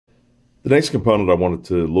The next component I wanted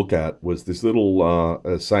to look at was this little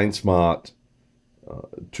SainSmart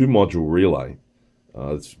two-module relay.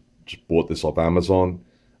 Just bought this off Amazon.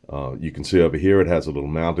 You can see over here it has a little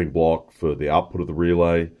mounting block for the output of the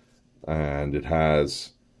relay, and it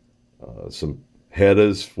has some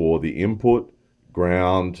headers for the input,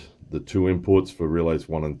 ground, the two inputs for relays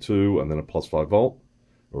 1 and 2, and then a plus 5 volt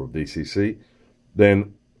or VCC.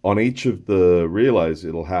 Then on each of the relays,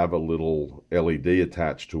 it'll have a little LED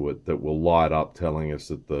attached to it that will light up telling us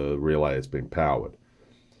that the relay has been powered.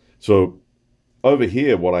 So over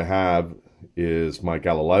here, what I have is my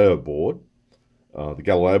Galileo board. The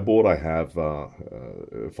Galileo board, I have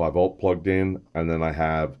 5 volt plugged in, and then I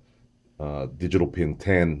have digital pin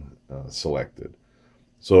 10 selected.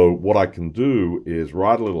 So what I can do is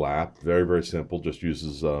write a little app, very, very simple, just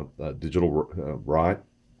uses digital write,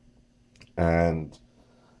 and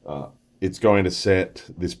it's going to set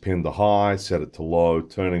this pin to high, set it to low,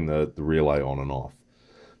 turning the relay on and off.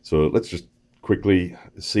 So let's just quickly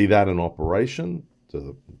see that in operation.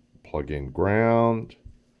 So plug in ground,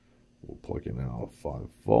 we'll plug in our 5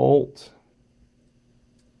 volt,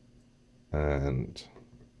 and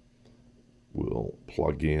we'll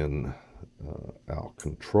plug in our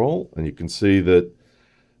control, and you can see that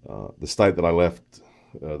the state that I left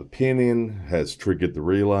the pin in has triggered the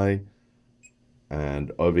relay.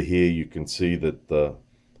 And over here you can see that the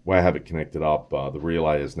way I have it connected up, the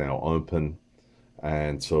relay is now open,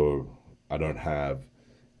 and so I don't have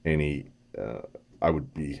any, I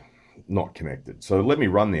would be not connected. So let me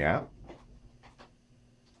run the app.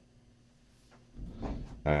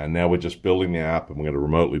 And now we're just building the app, and we're going to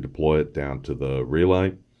remotely deploy it down to the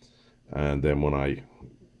relay. And then when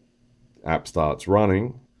app starts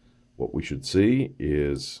running, what we should see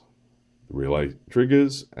is the relay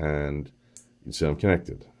triggers, and you can see I'm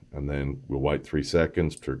connected. And then we'll wait 3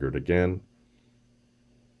 seconds, trigger it again,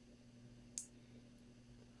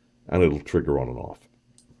 and it'll trigger on and off.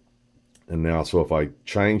 And now, so if I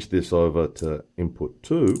change this over to input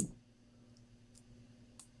 2,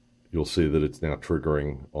 you'll see that it's now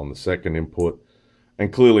triggering on the second input.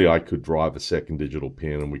 And clearly I could drive a second digital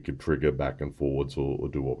pin, and we could trigger back and forwards or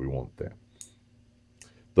do what we want there.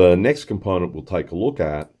 The next component we'll take a look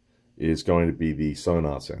at is going to be the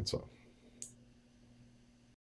sonar sensor.